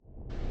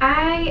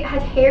I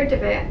had heard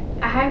of it.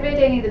 I hadn't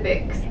read any of the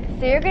books.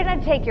 So you're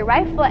gonna take your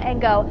right foot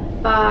and go,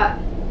 but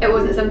it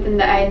wasn't something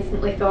that I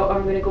instantly thought, oh,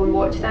 I'm gonna go and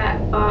watch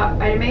that.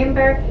 But I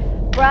remember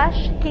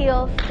brush,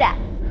 heel, step.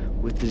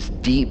 With this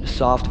deep,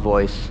 soft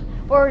voice.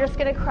 We're just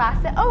gonna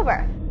cross it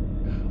over.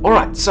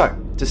 Alright, so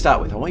to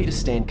start with, I want you to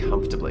stand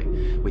comfortably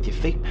with your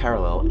feet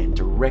parallel and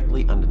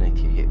directly underneath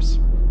your hips.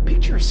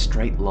 Picture a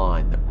straight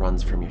line that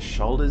runs from your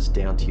shoulders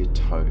down to your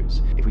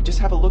toes. If we just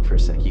have a look for a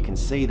sec, you can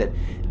see that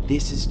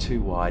this is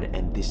too wide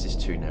and this is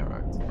too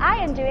narrow. I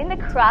am doing the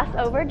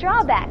crossover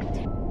drawbacks.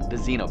 The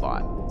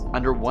Xenobot.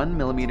 Under 1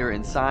 millimeter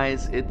in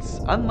size, it's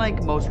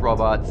unlike most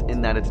robots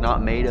in that it's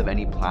not made of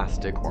any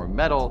plastic or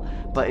metal,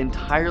 but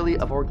entirely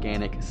of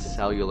organic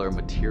cellular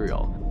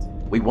material.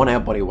 We want our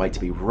body weight to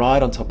be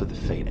right on top of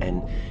the feet,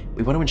 and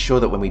we want to ensure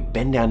that when we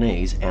bend our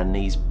knees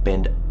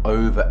bend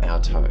over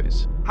our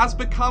toes. Has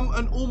become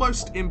an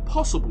almost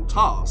impossible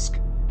task.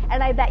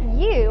 And I bet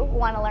you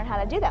want to learn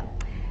how to do them.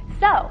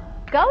 So,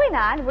 going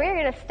on, we're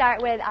going to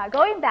start with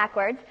going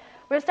backwards.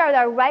 We're going to start with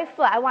our right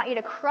foot. I want you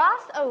to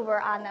cross over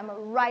on them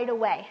right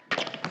away.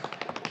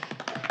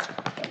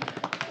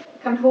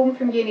 Come home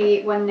from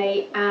uni one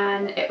night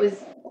and it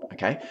was...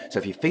 Okay, so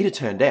if your feet are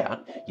turned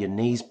out, your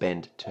knees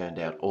turned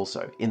out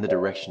also, in the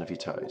direction of your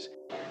toes.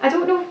 I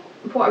don't know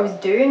what I was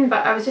doing,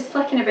 but I was just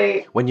flicking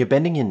about. When you're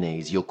bending your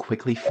knees, you'll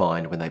quickly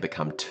find when they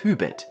become too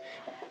bent.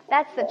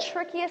 That's the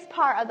trickiest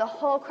part of the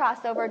whole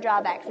crossover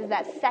drawbacks, is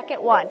that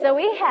second one. So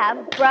we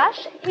have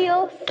brush,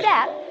 heel,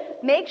 step.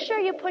 Make sure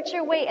you put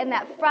your weight in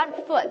that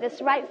front foot,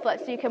 this right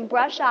foot, so you can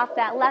brush off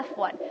that left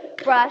one.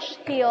 Brush,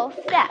 heel,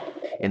 step.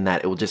 In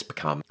that, it will just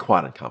become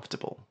quite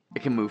uncomfortable.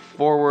 It can move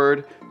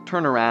forward,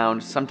 turn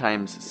around,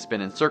 sometimes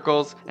spin in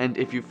circles, and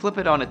if you flip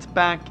it on its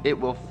back, it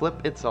will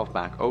flip itself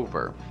back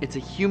over. It's a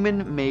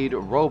human-made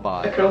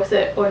robot. Across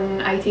it on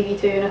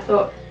ITV2, and I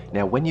thought...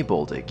 Now, when you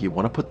Baltic, you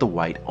want to put the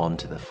weight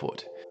onto the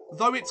foot.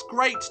 Though it's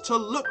great to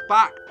look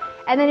back.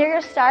 And then you're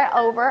going to start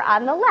over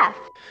on the left.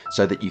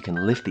 So that you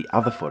can lift the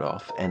other foot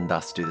off and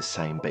thus do the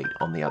same beat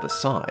on the other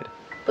side.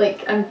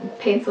 Like, I'm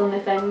penciling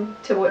this in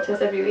to watch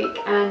this every week,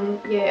 and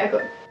yeah, I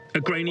got... A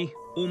grainy,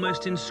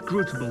 almost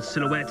inscrutable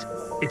silhouette,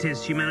 it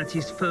is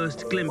humanity's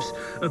first glimpse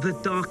of the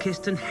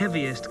darkest and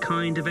heaviest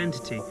kind of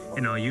entity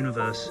in our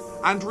universe.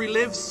 And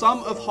relive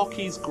some of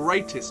hockey's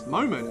greatest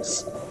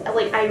moments.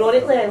 Like,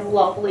 ironically, I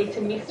love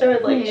Leighton Meester.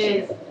 Like,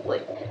 she's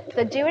like...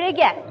 So do it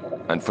again.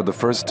 And for the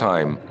first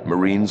time,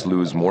 Marines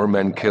lose more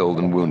men killed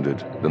and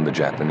wounded than the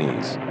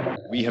Japanese.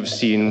 We have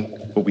seen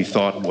what we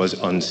thought was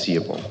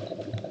unseeable.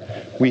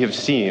 We have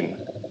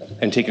seen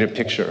and taken a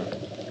picture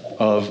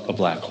of a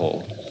black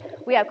hole.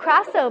 We have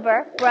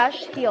crossover,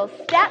 brush, heel,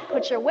 step.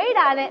 Put your weight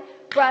on it.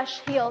 Brush,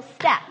 heel,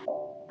 step.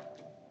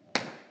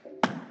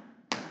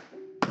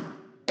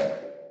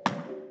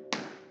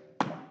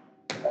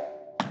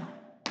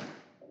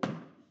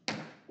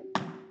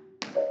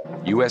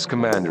 U.S.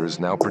 commanders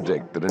now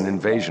predict that an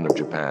invasion of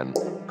Japan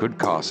could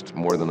cost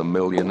more than 1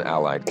 million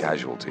Allied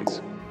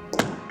casualties.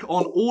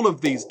 On all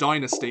of these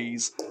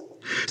dynasties,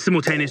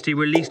 simultaneously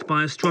released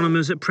by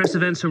astronomers at press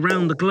events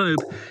around the globe,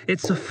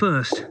 it's a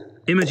first.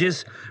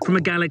 Images from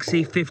a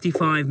galaxy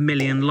 55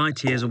 million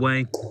light years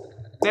away.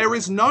 There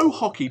is no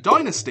hockey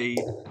dynasty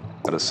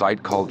at a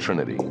site called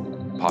Trinity,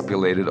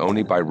 populated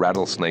only by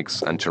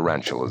rattlesnakes and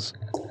tarantulas.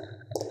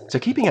 So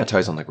keeping our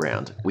toes on the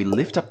ground, we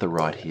lift up the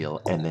right heel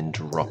and then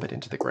drop it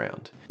into the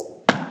ground.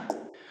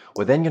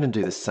 We're then going to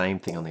do the same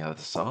thing on the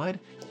other side.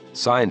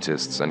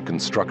 Scientists and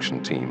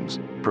construction teams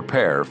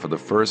prepare for the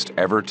first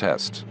ever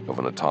test of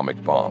an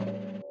atomic bomb.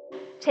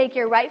 Take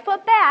your right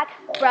foot back,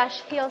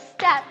 brush, heel,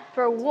 step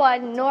for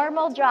one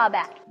normal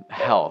drawback.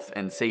 Health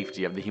and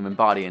safety of the human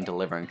body in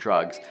delivering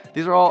drugs.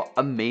 These are all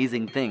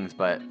amazing things,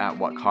 but at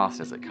what cost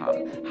does it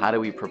come? How do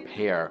we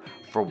prepare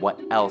for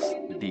what else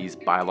these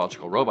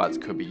biological robots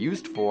could be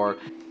used for?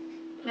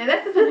 Now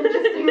this is an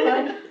interesting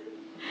one.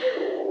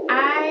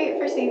 I,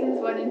 for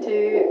seasons 1 and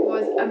 2,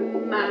 was a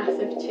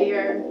massive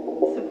cheer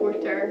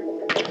supporter.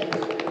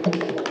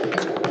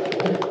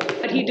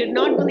 But he did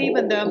not believe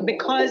in them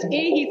because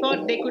he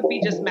thought they could be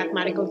just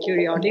mathematical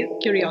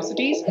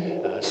curiosities.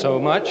 So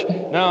much.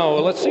 Now,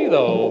 let's see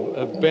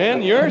though.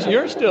 Ben,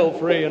 you're still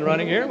free and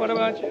running here. What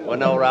about you? Well,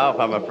 no, Ralph,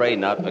 I'm afraid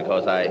not,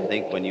 because I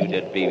think when you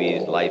did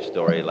Phoebe's life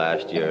story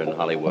last year in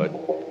Hollywood,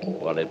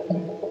 well, it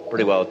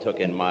pretty well took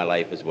in my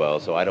life as well,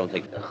 so I don't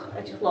think...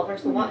 I just love her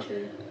so much.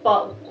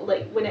 But,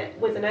 like, when it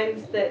was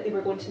announced that they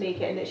were going to make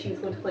it and that she was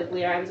going to play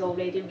Blair, I was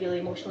already really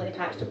emotionally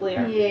attached to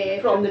Blair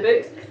from the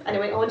books. And I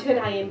went on to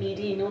an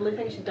IMDb, and the only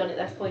thing she'd done at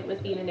this point was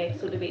being in an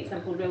episode of 8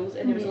 Simple Rules,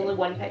 and there was only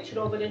one picture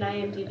of her in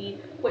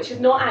IMDb, which is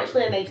not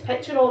actually a nice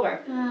picture of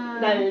her. Now,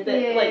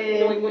 that, like,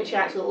 knowing what she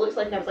actually looks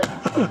like, and I was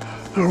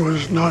like... There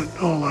was not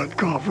all that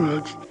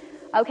confidence.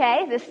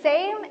 Okay, the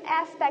same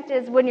aspect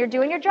is when you're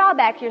doing your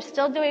drawback, you're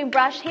still doing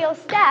brush, heel,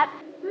 step.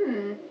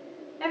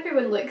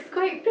 Everyone looks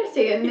quite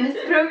pretty in this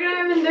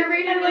programme, and they're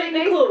wearing really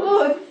nice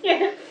clothes.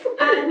 Yes.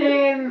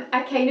 And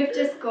I kind of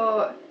just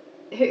got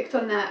hooked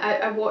on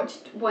that. I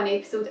watched one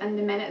episode, and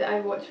the minute that I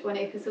watched one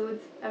episode,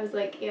 I was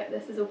like, yeah,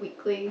 this is a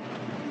weekly.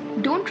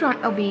 Don't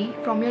run away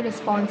from your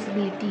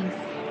responsibilities,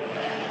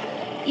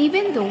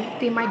 even though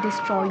they might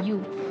destroy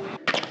you.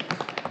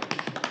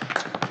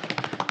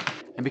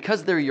 And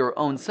because they're your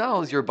own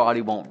cells, your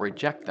body won't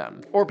reject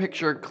them. Or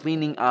picture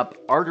cleaning up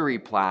artery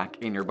plaque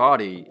in your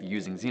body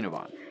using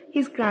Xenobot.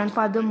 His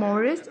grandfather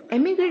Morris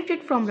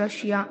emigrated from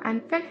Russia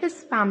and fed his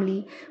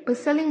family by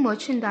selling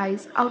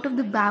merchandise out of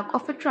the back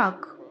of a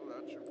truck.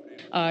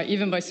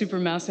 Even by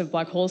supermassive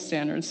black hole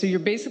standards. So you're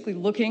basically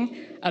looking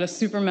at a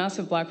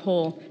supermassive black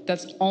hole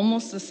that's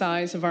almost the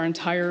size of our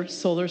entire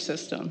solar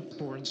system.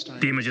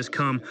 The images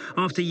come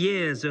after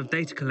years of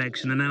data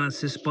collection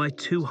analysis by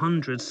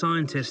 200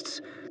 scientists.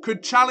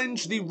 Could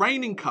challenge the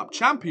reigning cup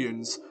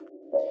champions.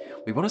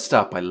 We want to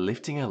start by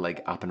lifting our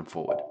leg up and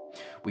forward.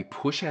 We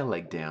push our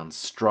leg down,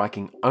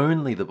 striking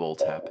only the ball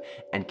tap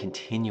and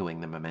continuing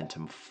the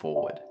momentum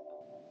forward.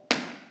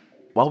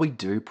 While we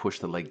do push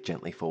the leg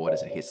gently forward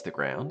as it hits the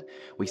ground,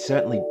 we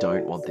certainly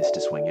don't want this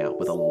to swing out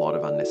with a lot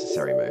of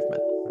unnecessary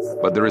movement.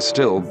 But there is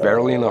still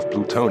barely enough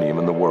plutonium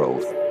in the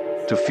world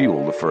to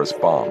fuel the first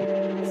bomb.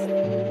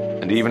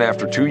 And even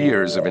after 2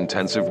 years of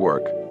intensive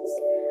work,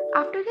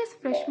 After his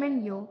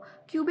freshman year,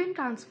 Cuban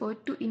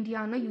transferred to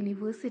Indiana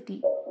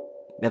University.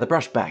 Now the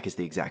brush back is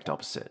the exact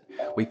opposite.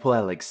 We pull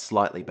our leg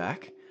slightly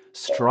back,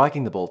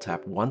 striking the ball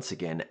tap once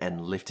again and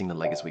lifting the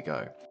leg as we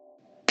go.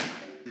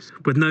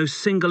 With no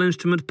single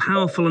instrument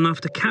powerful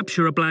enough to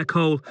capture a black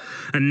hole,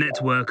 a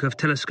network of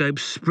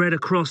telescopes spread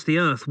across the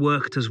Earth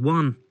worked as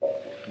one.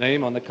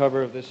 Name on the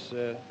cover of this.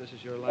 This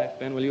is your life,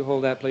 Ben. Will you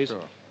hold that, please?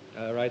 Sure.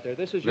 Right there.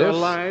 This is your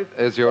life.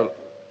 Is your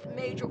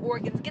major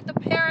organs. Get the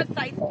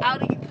parasites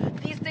out of you.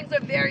 These things are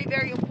very,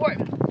 very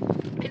important.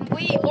 And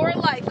we, Laura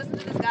Life, listen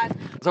to this, guys.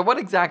 So what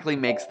exactly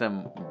makes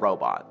them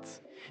robots?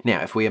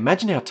 Now, if we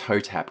imagine our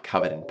toe tap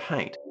covered in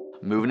paint,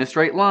 move in a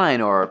straight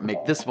line or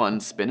make this one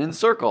spin in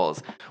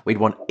circles, we'd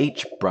want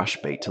each brush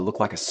beat to look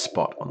like a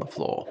spot on the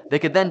floor. They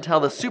could then tell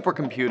the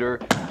supercomputer.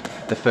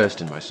 The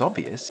first and most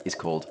obvious is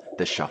called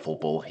the shuffle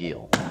ball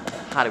heel.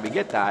 How do we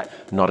get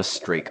that? Not a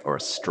streak or a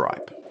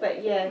stripe.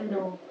 But yeah,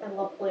 no, I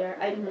love Blair.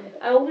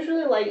 I always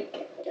really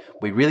like...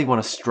 We really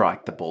want to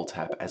strike the ball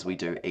tap as we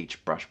do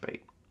each brush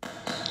beat.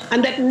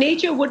 And that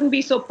nature wouldn't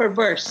be so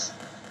perverse.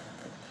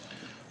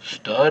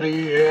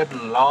 Studying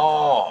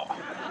law.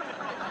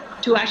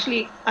 To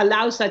actually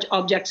allow such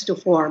objects to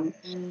form.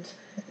 And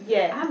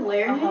yeah, I'm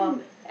learning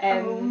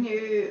a whole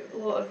new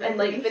lot of and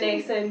like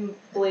information. Vanessa and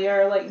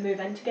Blair like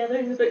move in together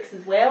in the books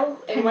as well.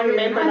 Anyone you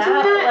remember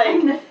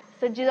imagine that? that?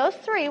 So do those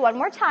three one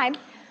more time.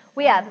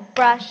 We have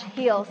brush,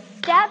 heel,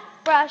 step,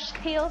 brush,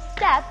 heel,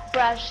 step,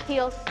 brush,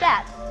 heel,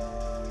 step.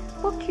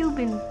 For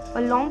Cuban,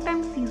 a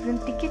long-time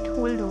season ticket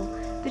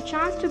holder, the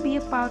chance to be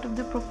a part of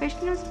the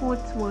professional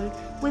sports world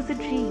was a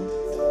dream.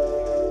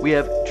 We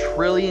have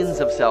trillions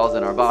of cells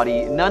in our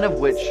body, none of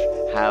which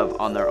have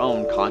on their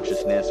own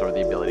consciousness or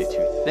the ability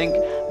to think,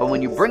 but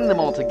when you bring them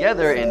all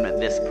together in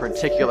this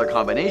particular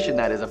combination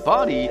that is a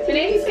body...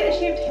 Vanessa's got a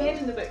shaved head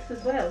in the books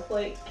as well.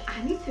 Like,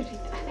 I think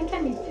I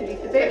need to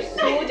read the they're books.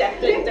 so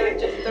different.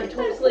 They're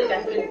totally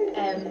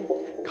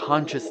different.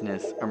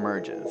 Consciousness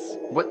emerges.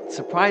 What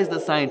surprised the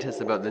scientists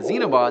about the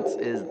Xenobots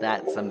is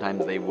that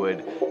sometimes they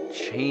would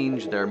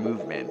change their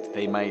movement.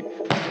 They might...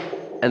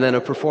 And then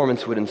a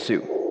performance would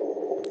ensue.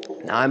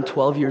 Now I'm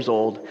 12 years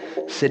old,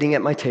 sitting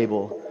at my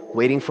table,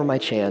 waiting for my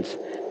chance.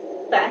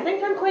 But I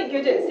think I'm quite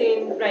good at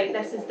saying, right,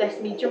 this is this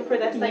me jumper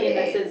this thing, and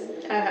this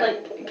is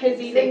like, because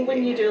even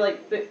when you do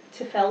like book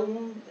to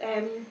film.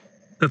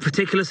 Of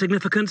particular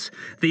significance,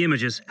 the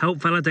images help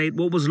validate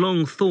what was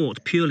long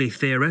thought purely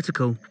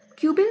theoretical.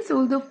 Cuban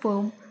sold the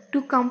firm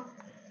to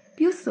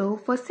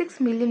CompuServe for $6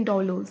 million.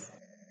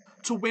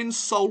 To win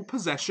sole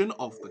possession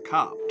of the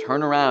cup.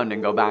 Turn around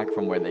and go back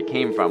from where they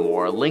came from,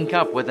 or link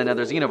up with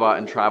another Xenobot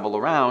and travel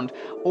around,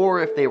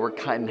 or if they were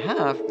cut in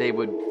half, they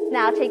would...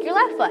 Now take your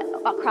left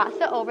foot, cross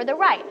it over the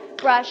right.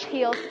 Brush,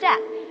 heel, step.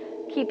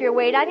 Keep your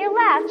weight on your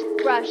left.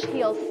 Brush,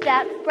 heel,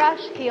 step,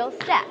 brush, heel,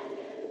 step.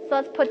 So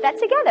let's put that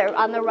together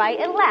on the right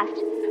and left.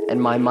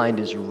 And my mind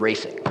is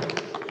racing.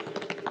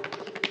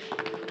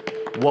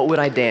 What would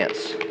I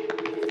dance?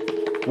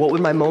 What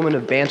would my moment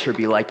of banter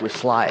be like with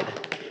Slide?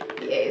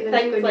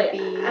 Things like,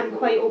 I'm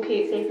quite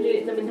okay at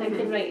separating them and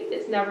thinking, right,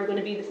 it's never going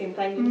to be the same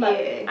thing. But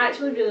I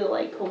actually really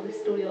like all the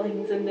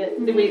storylines and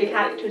the way the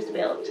characters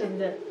developed and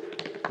the...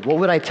 What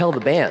would I tell the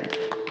band?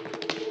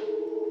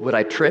 Would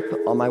I trip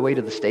on my way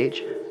to the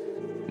stage?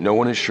 No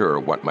one is sure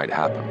what might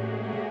happen.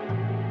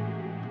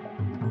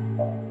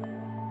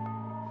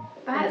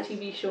 That's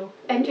TV show.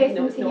 Interesting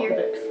to not hear.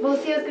 books. Well,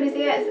 see, I was going to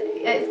say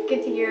it's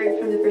good to hear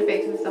from the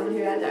perspective of someone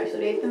who has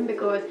actually read them,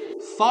 because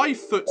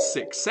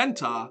 5'6"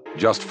 center.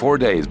 Just 4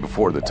 days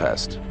before the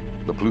test,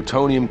 the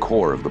plutonium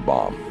core of the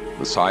bomb,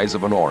 the size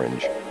of an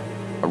orange,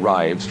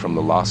 arrives from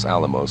the Los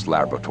Alamos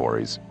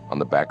laboratories on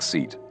the back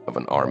seat of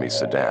an army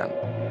sedan.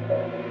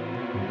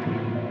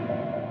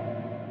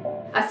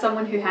 as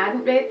someone who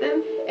hadn't read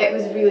them, it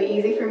was really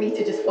easy for me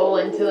to just fall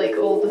into like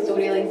all the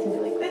storylines and be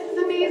like, this is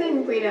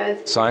amazing.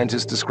 whereas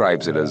Scientist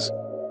describes it as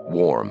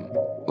warm,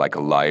 like a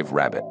live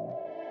rabbit.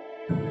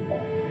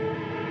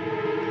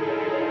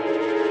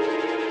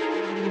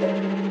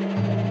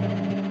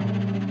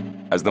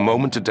 As the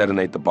moment to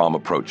detonate the bomb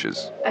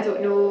approaches, I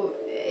don't know,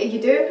 you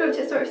do approach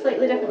it sort of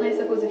slightly differently, I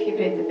suppose, if you've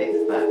read the books,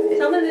 but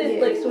some of the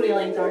like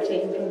storylines are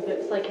taken from the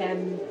books, like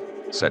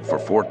set for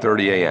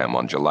 4:30 a.m.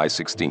 on July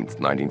 16th,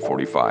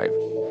 1945.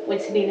 when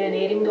Serena and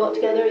Erin got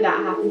together, that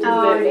happened in the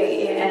Oh, books. right,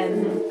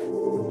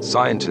 yeah.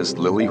 Scientist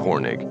Lily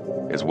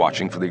Hornig is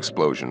watching for the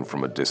explosion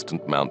from a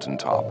distant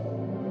mountaintop.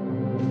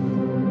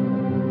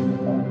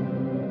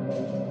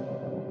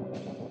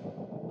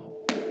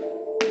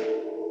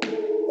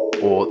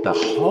 Or the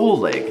whole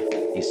leg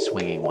is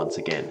swinging once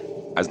again.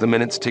 As the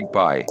minutes tick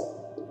by,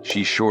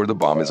 she's sure the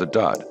bomb is a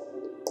dud,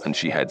 and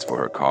she heads for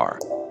her car.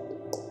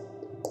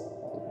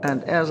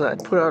 And as I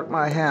put out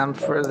my hand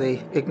for the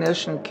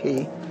ignition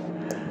key,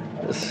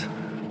 this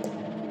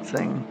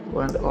thing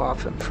went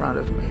off in front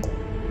of me.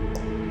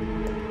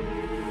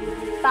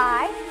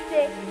 5,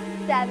 6,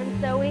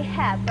 7. So we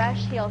have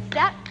brush, heel,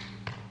 step.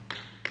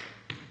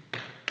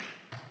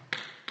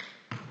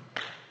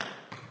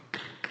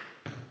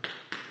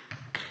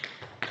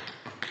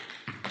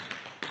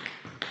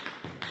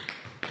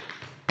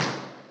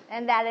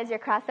 And that is your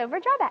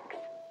crossover drawbacks.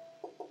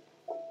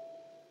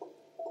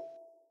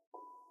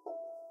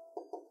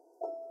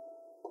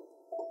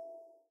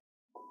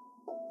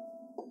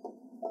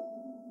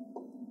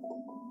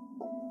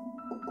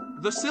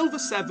 The Silver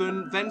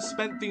Seven then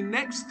spent the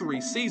next 3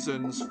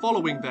 seasons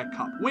following their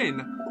cup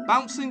win,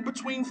 bouncing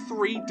between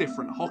 3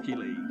 different hockey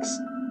leagues.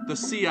 The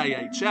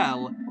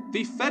CAHL,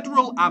 the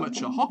Federal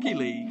Amateur Hockey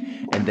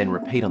League, and then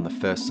repeat on the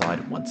first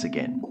side once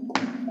again.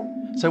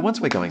 So once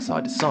we're going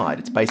side to side,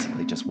 it's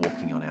basically just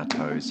walking on our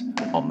toes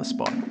on the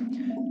spot.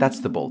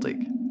 That's the ball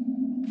dig.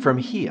 From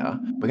here,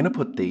 we're going to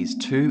put these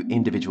 2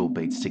 individual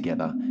beats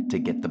together to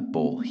get the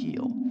ball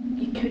heel.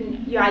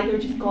 You either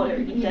just got it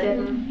or you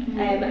didn't.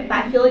 But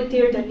I feel like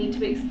Dare did need to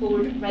be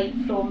explored right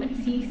from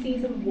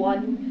season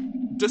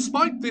 1.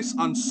 Despite this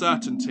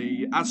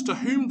uncertainty as to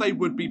whom they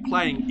would be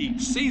playing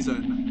each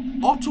season,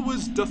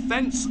 Ottawa's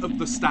defence of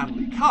the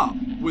Stanley Cup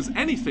was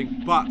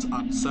anything but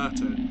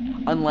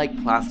uncertain.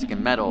 Unlike plastic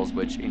and metals,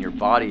 which in your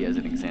body, as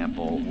an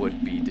example,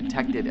 would be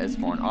detected as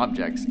foreign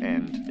objects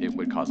and it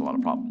would cause a lot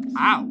of problems.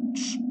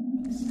 Ouch!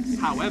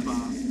 However,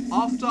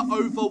 after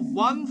over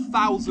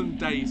 1,000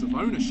 days of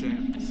ownership...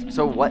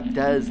 So what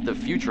does the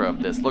future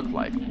of this look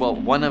like? Well,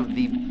 one of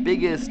the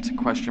biggest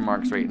question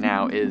marks right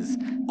now is...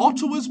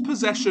 Ottawa's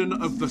possession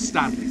of the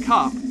Stanley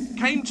Cup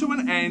came to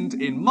an end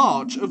in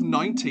March of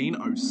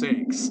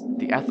 1906.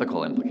 The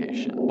ethical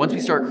implication. Once we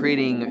start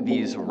creating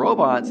these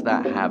robots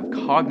that have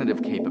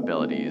cognitive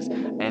capabilities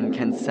and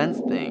can sense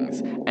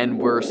things, and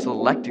we're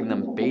selecting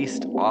them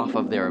based off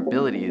of their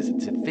abilities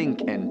to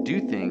think and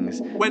do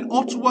things. When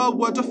Ottawa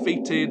were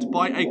defeated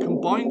by a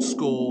combined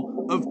score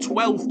of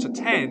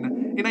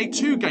 12-10 in a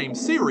 2-game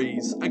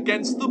series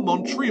against the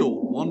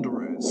Montreal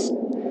Wanderers.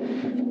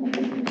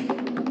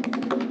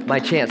 My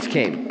chance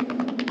came.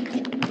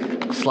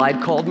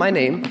 Slide called my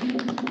name,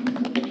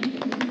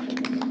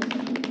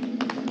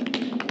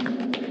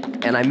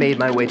 and I made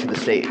my way to the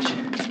stage.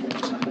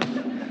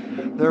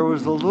 There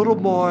was the little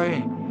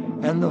boy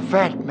and the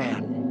fat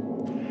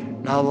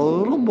man. Now, the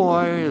little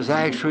boy is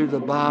actually the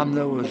bomb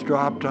that was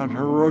dropped on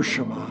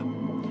Hiroshima,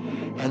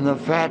 and the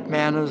fat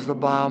man is the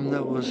bomb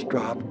that was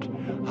dropped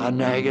on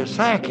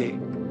Nagasaki.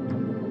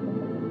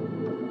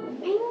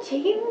 Mine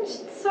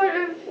changed sort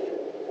of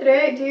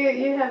throughout. Do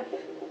you have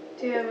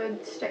a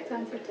strict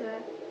answer to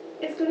that?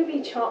 It's going to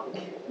be Chuck.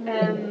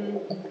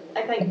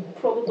 I think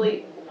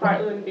probably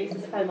partly on the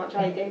basis of how much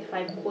I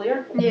identify with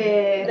Blair.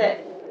 Yeah.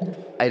 That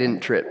I didn't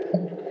trip.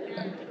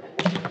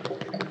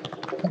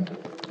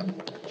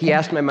 He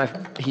asked me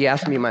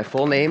my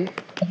full name,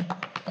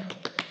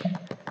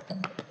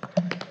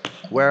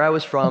 where I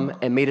was from,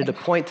 and made it a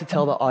point to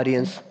tell the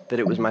audience that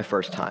it was my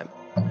first time.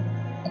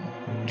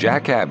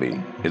 Jack Abbey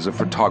is a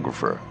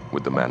photographer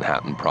with the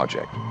Manhattan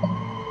Project.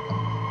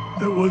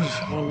 It was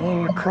a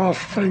lot of cross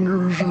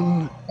fingers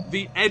and...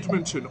 The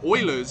Edmonton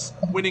Oilers,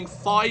 winning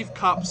 5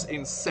 cups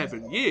in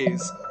 7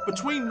 years,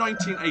 between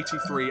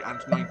 1983 and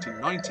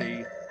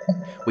 1990.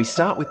 We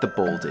start with the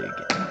ball dig,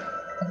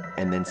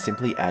 and then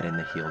simply add in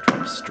the heel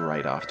drop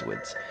straight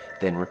afterwards,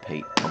 then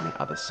repeat on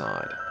the other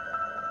side.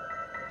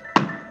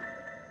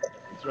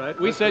 That's right.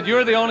 We said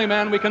you're the only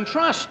man we can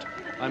trust.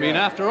 I mean,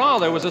 after all,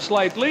 there was a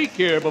slight leak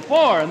here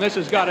before, and this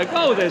has got to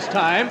go this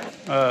time.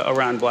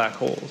 Around black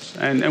holes.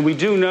 And we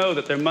do know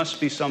that there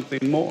must be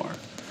something more.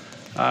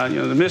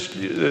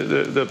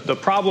 The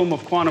problem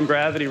of quantum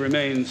gravity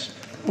remains...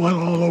 Went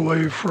all the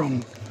way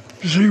from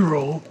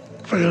 0,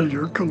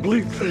 failure,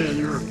 complete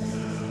failure.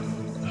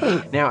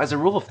 Now, as a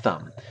rule of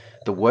thumb,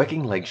 the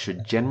working leg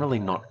should generally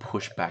not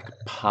push back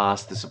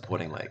past the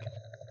supporting leg,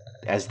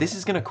 as this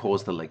is going to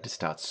cause the leg to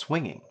start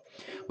swinging,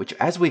 which,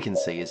 as we can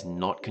see, is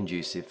not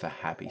conducive for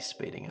happy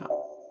speeding up.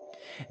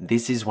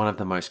 This is one of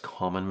the most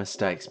common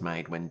mistakes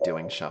made when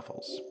doing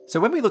shuffles. So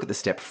when we look at the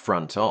step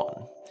front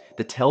on,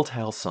 The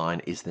telltale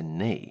sign is the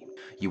knee.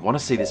 You want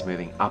to see this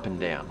moving up and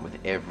down with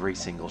every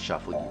single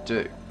shuffle you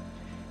do.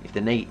 If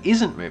the knee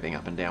isn't moving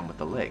up and down with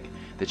the leg,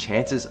 the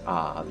chances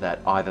are that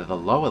either the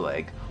lower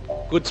leg...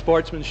 Good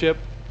sportsmanship,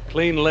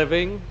 clean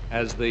living.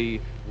 As the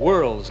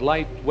world's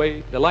light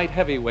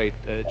heavyweight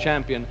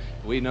champion,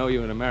 we know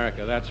you in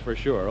America, that's for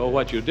sure. Oh,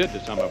 what you did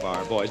to some of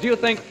our boys. Do you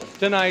think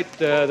tonight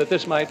that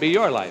this might be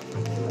your life?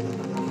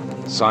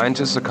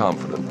 Scientists are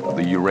confident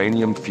the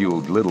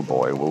uranium-fueled little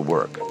boy will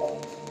work.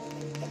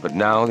 But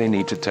now they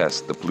need to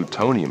test the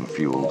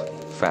plutonium-fueled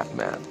Fat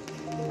Man.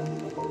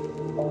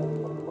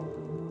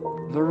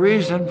 The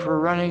reason for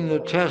running the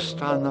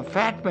test on the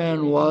Fat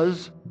Man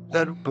was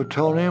that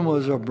plutonium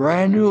was a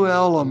brand new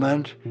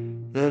element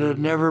that had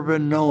never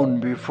been known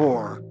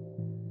before.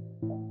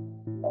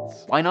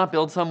 Why not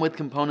build some with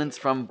components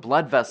from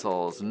blood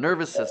vessels,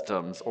 nervous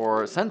systems,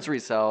 or sensory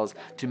cells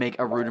to make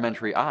a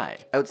rudimentary eye?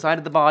 Outside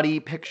of the body,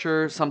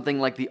 picture something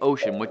like the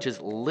ocean, which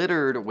is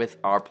littered with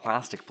our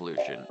plastic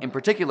pollution, in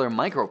particular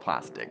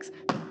microplastics.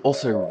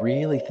 Also,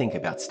 really think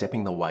about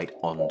stepping the weight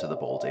onto the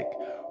ball dick,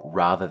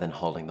 rather than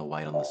holding the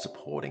weight on the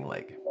supporting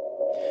leg.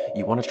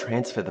 You want to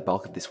transfer the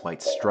bulk of this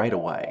weight straight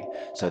away,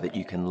 so that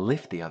you can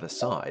lift the other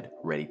side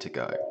ready to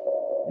go.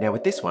 Now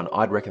with this one,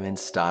 I'd recommend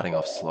starting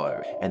off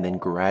slow and then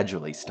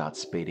gradually start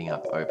speeding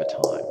up over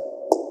time.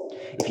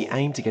 If you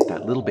aim to get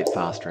that little bit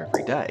faster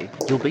every day,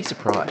 you'll be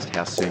surprised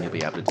how soon you'll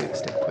be able to do the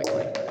step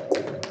quickly.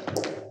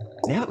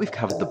 Now that we've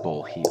covered the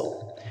ball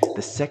heel,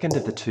 the second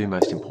of the two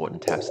most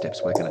important tap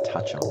steps we're going to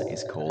touch on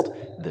is called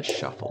the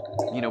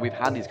shuffle. You know, we've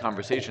had these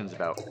conversations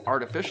about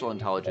artificial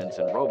intelligence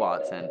and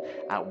robots, and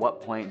at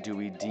what point do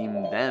we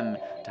deem them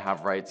to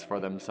have rights for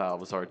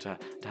themselves or to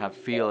have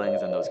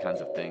feelings and those kinds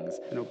of things?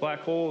 You know, black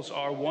holes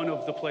are one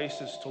of the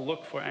places to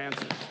look for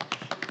answers.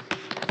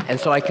 And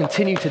so I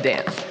continue to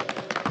dance,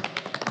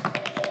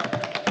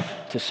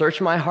 to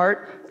search my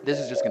heart. This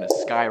is just going to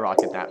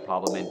skyrocket that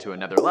problem into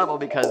another level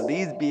because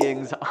these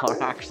beings are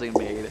actually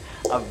made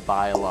of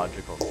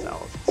biological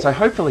cells. So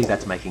hopefully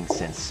that's making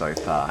sense so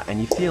far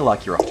and you feel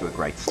like you're off to a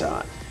great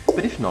start.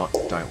 But if not,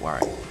 don't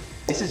worry.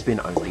 This has been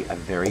only a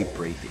very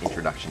brief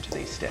introduction to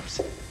these steps.